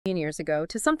Years ago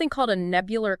to something called a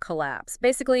nebular collapse.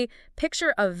 Basically,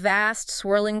 picture a vast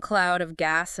swirling cloud of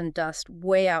gas and dust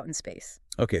way out in space.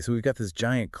 Okay, so we've got this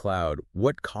giant cloud.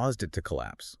 What caused it to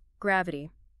collapse? Gravity.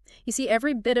 You see,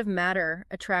 every bit of matter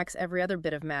attracts every other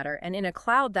bit of matter, and in a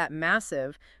cloud that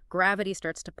massive, gravity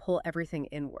starts to pull everything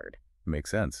inward.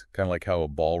 Makes sense. Kind of like how a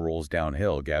ball rolls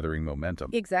downhill, gathering momentum.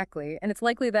 Exactly, and it's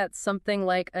likely that something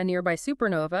like a nearby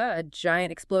supernova, a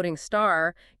giant exploding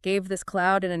star, gave this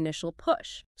cloud an initial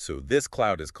push. So this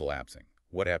cloud is collapsing.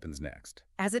 What happens next?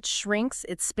 As it shrinks,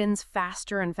 it spins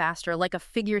faster and faster, like a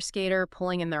figure skater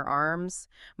pulling in their arms.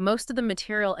 Most of the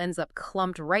material ends up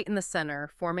clumped right in the center,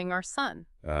 forming our sun.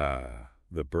 Ah,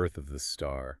 the birth of the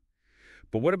star.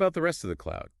 But what about the rest of the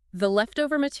cloud? The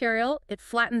leftover material, it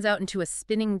flattens out into a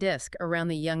spinning disk around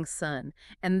the young sun.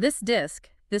 And this disk,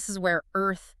 this is where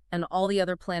Earth and all the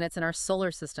other planets in our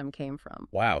solar system came from.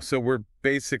 Wow, so we're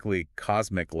basically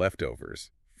cosmic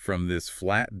leftovers from this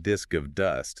flat disk of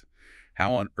dust.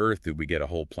 How on earth did we get a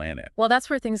whole planet? Well, that's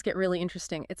where things get really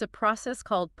interesting. It's a process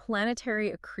called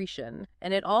planetary accretion,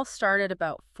 and it all started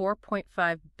about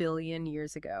 4.5 billion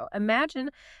years ago. Imagine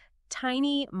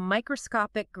tiny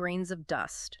microscopic grains of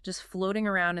dust just floating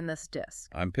around in this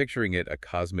disk. I'm picturing it a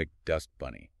cosmic dust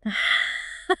bunny.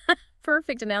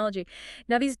 Perfect analogy.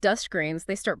 Now, these dust grains,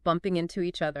 they start bumping into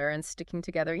each other and sticking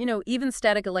together. Even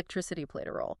static electricity played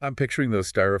a role. I'm picturing those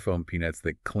styrofoam peanuts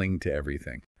that cling to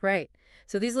everything. Right.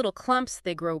 So these little clumps,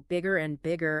 they grow bigger and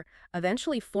bigger,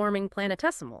 eventually forming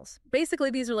planetesimals. Basically,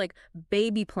 these are like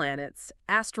baby planets,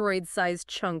 asteroid-sized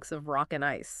chunks of rock and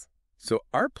ice. So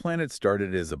our planet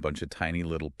started as a bunch of tiny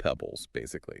little pebbles,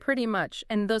 basically. Pretty much.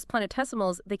 And those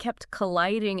planetesimals, they kept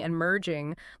colliding and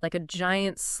merging like a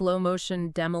giant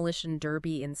slow-motion demolition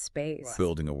derby in space.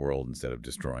 Building a world instead of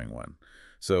destroying one.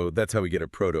 So that's how we get a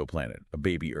protoplanet, a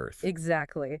baby Earth.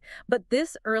 Exactly. But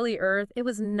this early Earth, it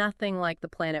was nothing like the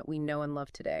planet we know and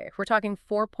love today. We're talking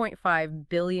 4.5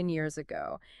 billion years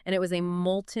ago, and it was a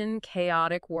molten,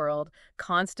 chaotic world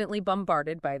constantly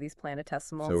bombarded by these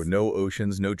planetesimals. So no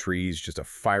oceans, no trees, just a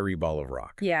fiery ball of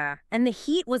rock. Yeah, and the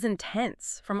heat was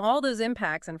intense from all those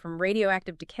impacts and from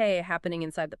radioactive decay happening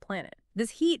inside the planet.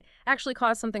 This heat actually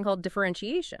caused something called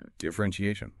differentiation.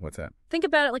 Differentiation? What's that? Think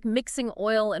about it like mixing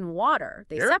oil and water.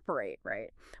 They separate, right?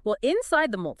 Well,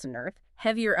 inside the molten Earth,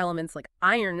 heavier elements like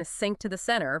iron sink to the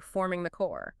center, forming the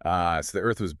core. So the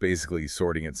Earth was basically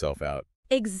sorting itself out.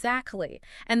 Exactly.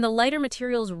 And the lighter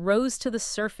materials rose to the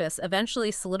surface,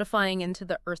 eventually solidifying into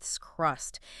the Earth's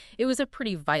crust. It was a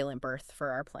pretty violent birth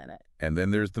for our planet. And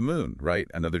then there's the moon, right?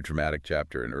 Another dramatic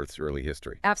chapter in Earth's early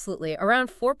history. Absolutely. Around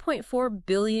 4.4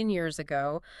 billion years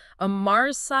ago, a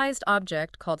Mars-sized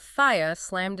object called Theia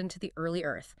slammed into the early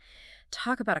Earth.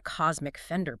 Talk about a cosmic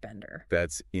fender bender.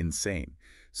 That's insane.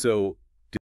 So